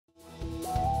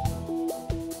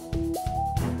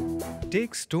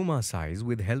Take stoma size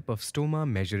with help of stoma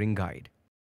measuring guide.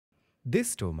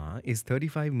 This stoma is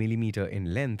 35 mm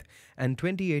in length and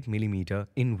 28 mm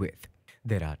in width.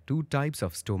 There are two types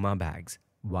of stoma bags,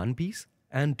 one piece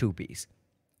and two piece.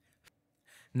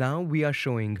 Now we are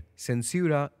showing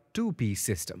Sensura two-piece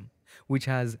system, which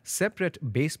has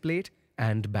separate base plate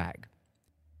and bag.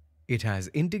 It has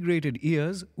integrated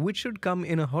ears which should come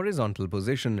in a horizontal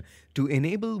position to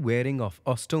enable wearing of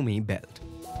ostomy belt.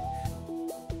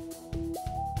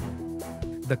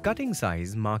 The cutting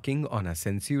size marking on a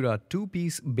Sensura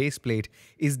two-piece base plate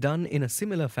is done in a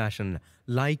similar fashion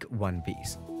like one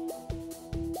piece.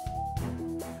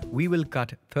 We will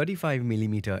cut 35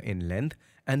 mm in length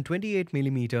and 28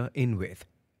 mm in width.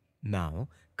 Now,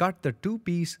 cut the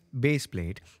two-piece base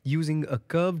plate using a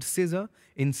curved scissor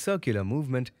in circular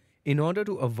movement in order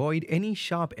to avoid any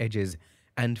sharp edges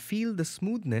and feel the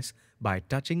smoothness by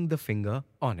touching the finger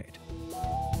on it.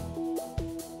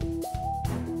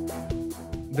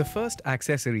 The first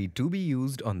accessory to be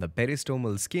used on the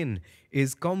peristomal skin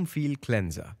is Comfeel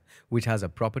Cleanser, which has a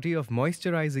property of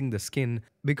moisturizing the skin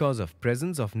because of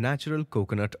presence of natural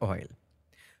coconut oil.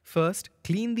 First,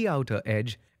 clean the outer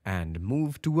edge and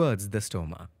move towards the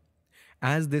stoma.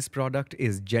 As this product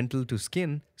is gentle to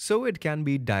skin, so it can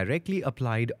be directly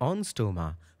applied on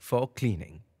stoma for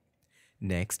cleaning.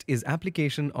 Next is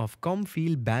application of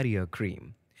Comfeel Barrier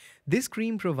Cream. This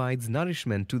cream provides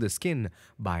nourishment to the skin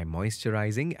by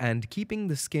moisturizing and keeping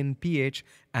the skin pH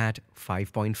at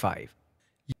 5.5.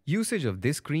 Usage of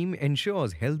this cream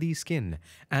ensures healthy skin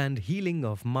and healing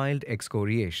of mild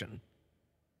excoriation.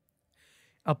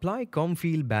 Apply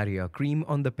Comfeel Barrier Cream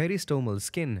on the peristomal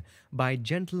skin by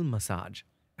gentle massage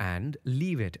and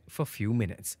leave it for few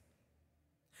minutes.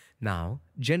 Now,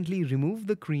 gently remove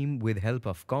the cream with help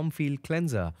of Comfeel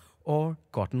Cleanser or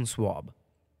cotton swab.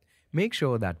 Make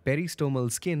sure that peristomal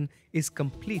skin is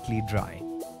completely dry.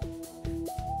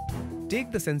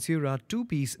 Take the Sensura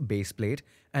two-piece base plate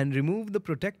and remove the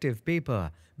protective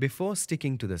paper before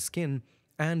sticking to the skin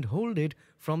and hold it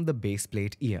from the base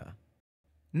plate ear.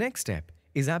 Next step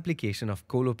is application of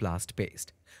coloplast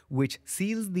paste, which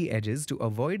seals the edges to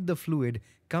avoid the fluid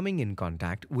coming in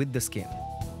contact with the skin.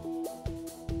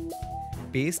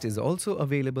 Paste is also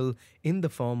available in the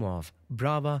form of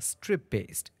Brava strip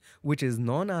paste, which is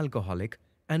non-alcoholic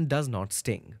and does not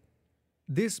sting.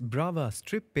 This Brava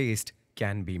strip paste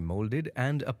can be molded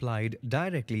and applied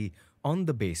directly on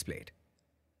the base plate.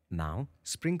 Now,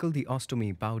 sprinkle the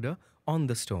ostomy powder on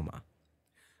the stoma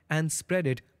and spread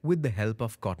it with the help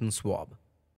of cotton swab.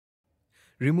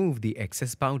 Remove the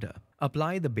excess powder.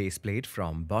 Apply the base plate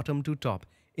from bottom to top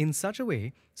in such a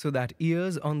way so that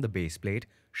ears on the base plate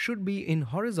should be in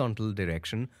horizontal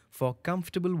direction for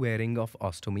comfortable wearing of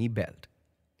ostomy belt.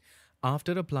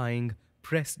 After applying,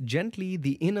 press gently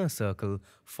the inner circle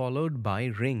followed by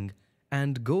ring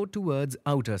and go towards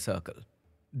outer circle.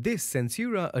 This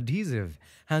Sensura adhesive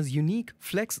has unique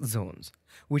flex zones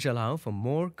which allow for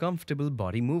more comfortable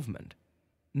body movement.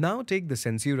 Now take the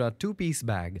Sensura two-piece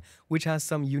bag which has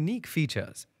some unique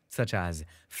features such as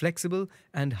flexible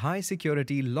and high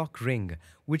security lock ring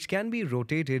which can be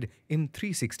rotated in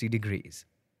 360 degrees.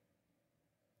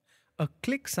 A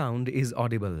click sound is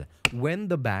audible when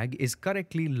the bag is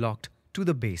correctly locked to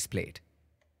the base plate.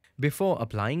 Before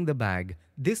applying the bag,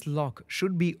 this lock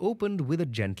should be opened with a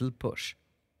gentle push.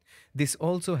 This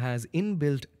also has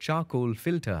inbuilt charcoal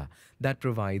filter that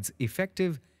provides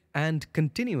effective and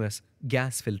continuous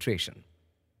gas filtration.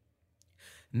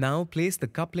 Now place the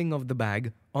coupling of the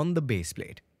bag on the base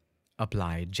plate.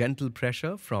 Apply gentle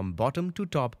pressure from bottom to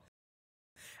top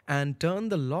and turn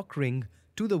the lock ring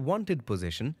to the wanted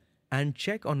position and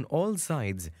check on all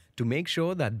sides to make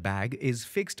sure that bag is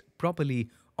fixed properly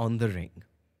on the ring.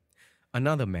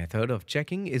 Another method of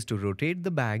checking is to rotate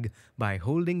the bag by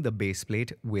holding the base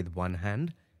plate with one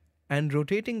hand and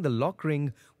rotating the lock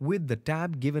ring with the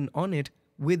tab given on it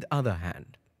with other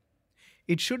hand.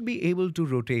 It should be able to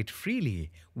rotate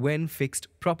freely when fixed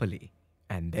properly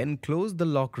and then close the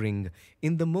lock ring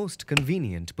in the most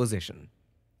convenient position.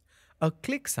 A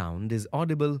click sound is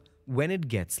audible when it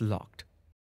gets locked.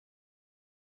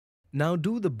 Now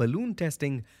do the balloon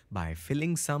testing by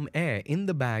filling some air in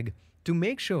the bag to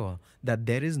make sure that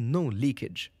there is no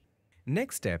leakage.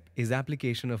 Next step is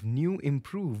application of new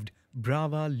improved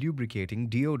Brava lubricating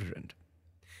deodorant.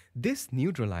 This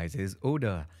neutralizes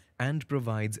odor and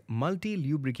provides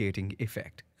multi-lubricating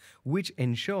effect, which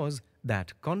ensures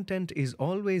that content is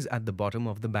always at the bottom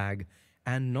of the bag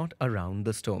and not around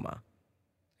the stoma.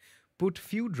 Put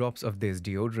few drops of this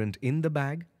deodorant in the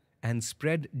bag and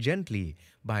spread gently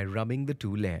by rubbing the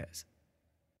two layers.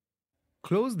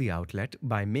 Close the outlet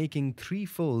by making 3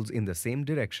 folds in the same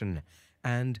direction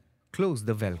and close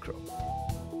the Velcro.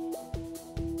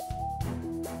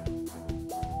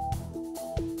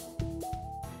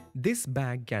 This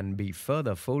bag can be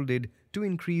further folded to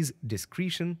increase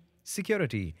discretion,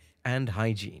 security, and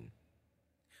hygiene.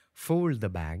 Fold the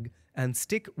bag and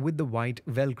stick with the white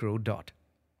Velcro dot.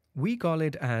 We call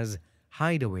it as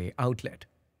hideaway outlet.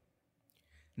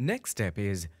 Next step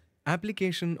is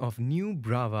application of new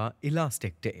Brava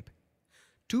elastic tape.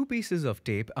 2 pieces of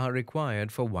tape are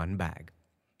required for one bag.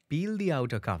 Peel the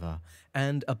outer cover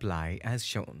and apply as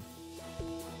shown.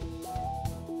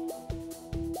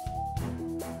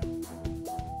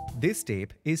 This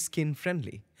tape is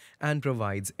skin-friendly and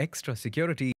provides extra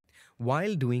security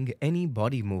while doing any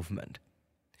body movement.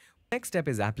 Next step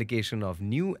is application of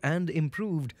new and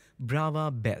improved Brava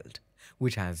belt,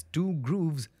 which has 2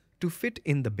 grooves to fit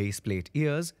in the base plate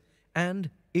ears and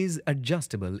is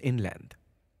adjustable in length.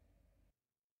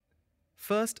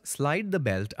 First, slide the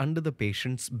belt under the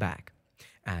patient's back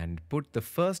and put the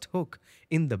first hook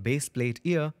in the base plate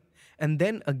ear, and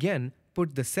then again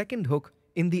put the second hook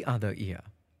in the other ear.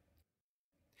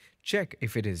 Check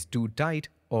if it is too tight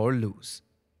or loose.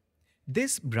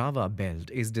 This Brava belt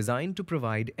is designed to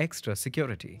provide extra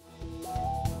security.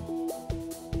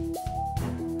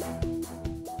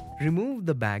 Remove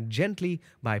the bag gently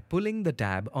by pulling the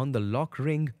tab on the lock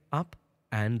ring up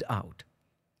and out.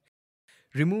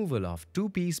 Removal of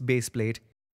 2-piece base plate.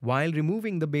 While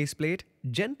removing the base plate,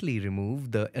 gently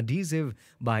remove the adhesive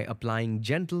by applying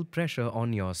gentle pressure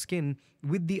on your skin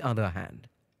with the other hand.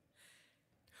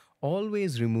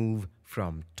 Always remove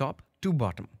from top to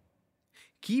bottom.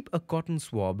 Keep a cotton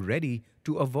swab ready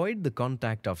to avoid the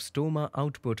contact of stoma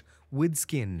output with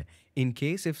skin in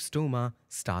case if stoma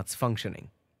starts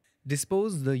functioning.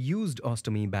 Dispose the used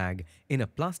ostomy bag in a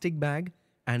plastic bag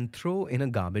and throw in a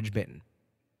garbage bin.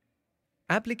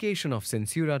 Application of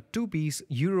Sensura 2-piece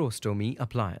urostomy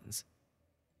appliance.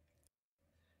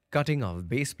 Cutting of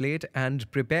base plate and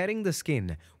preparing the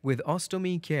skin with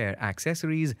ostomy care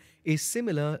accessories is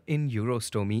similar in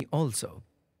urostomy also.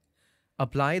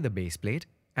 Apply the base plate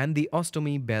and the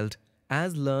ostomy belt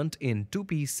as learnt in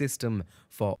 2-piece system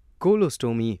for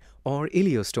colostomy or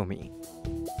ileostomy.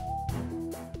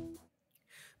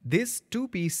 This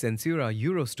 2-piece Sensura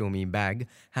urostomy bag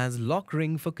has lock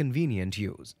ring for convenient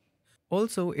use.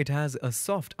 Also, it has a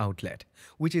soft outlet,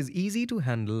 which is easy to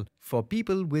handle for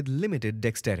people with limited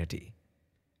dexterity.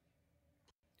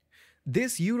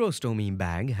 This urostomy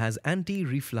bag has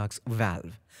anti-reflux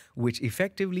valve, which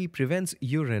effectively prevents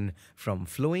urine from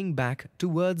flowing back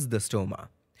towards the stoma,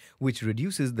 which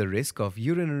reduces the risk of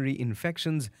urinary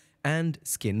infections and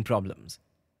skin problems.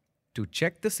 To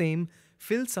check the same,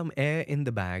 fill some air in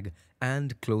the bag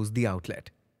and close the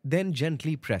outlet. Then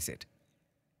gently press it,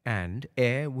 and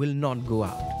air will not go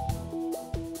out.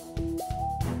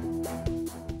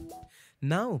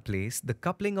 Now place the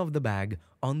coupling of the bag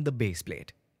on the base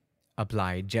plate.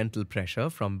 Apply gentle pressure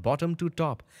from bottom to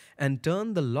top and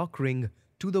turn the lock ring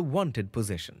to the wanted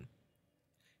position.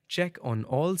 Check on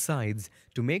all sides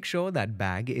to make sure that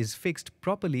bag is fixed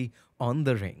properly on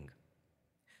the ring.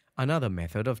 Another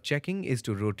method of checking is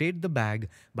to rotate the bag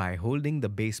by holding the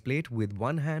base plate with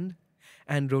one hand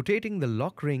and rotating the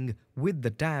lock ring with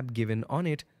the tab given on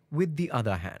it with the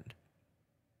other hand.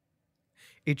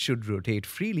 It should rotate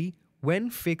freely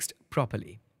when fixed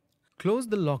properly. Close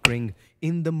the lock ring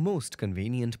in the most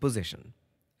convenient position.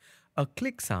 A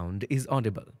click sound is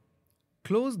audible.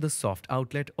 Close the soft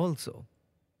outlet also.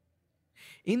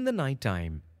 In the night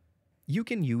time, you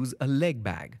can use a leg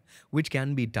bag, which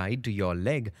can be tied to your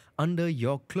leg under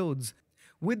your clothes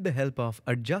with the help of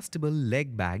adjustable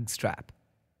leg bag strap.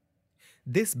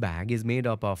 This bag is made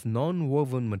up of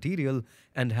non-woven material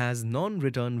and has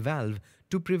non-return valve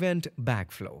to prevent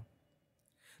backflow.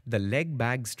 The leg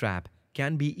bag strap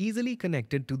can be easily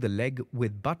connected to the leg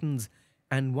with buttons,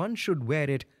 and one should wear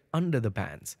it under the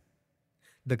pants.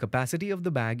 The capacity of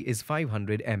the bag is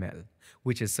 500 ml,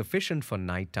 which is sufficient for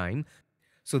night time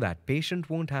so that patient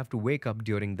won't have to wake up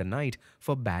during the night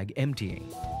for bag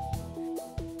emptying.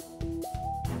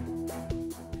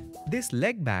 This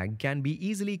leg bag can be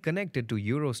easily connected to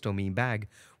urostomy bag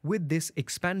with this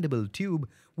expandable tube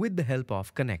with the help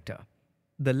of connector.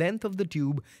 The length of the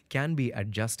tube can be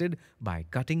adjusted by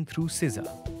cutting through scissor.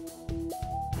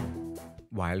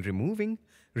 While removing,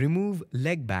 remove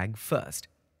leg bag first.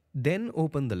 Then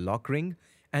open the lock ring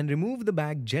and remove the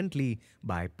bag gently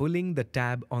by pulling the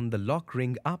tab on the lock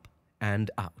ring up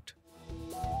and out.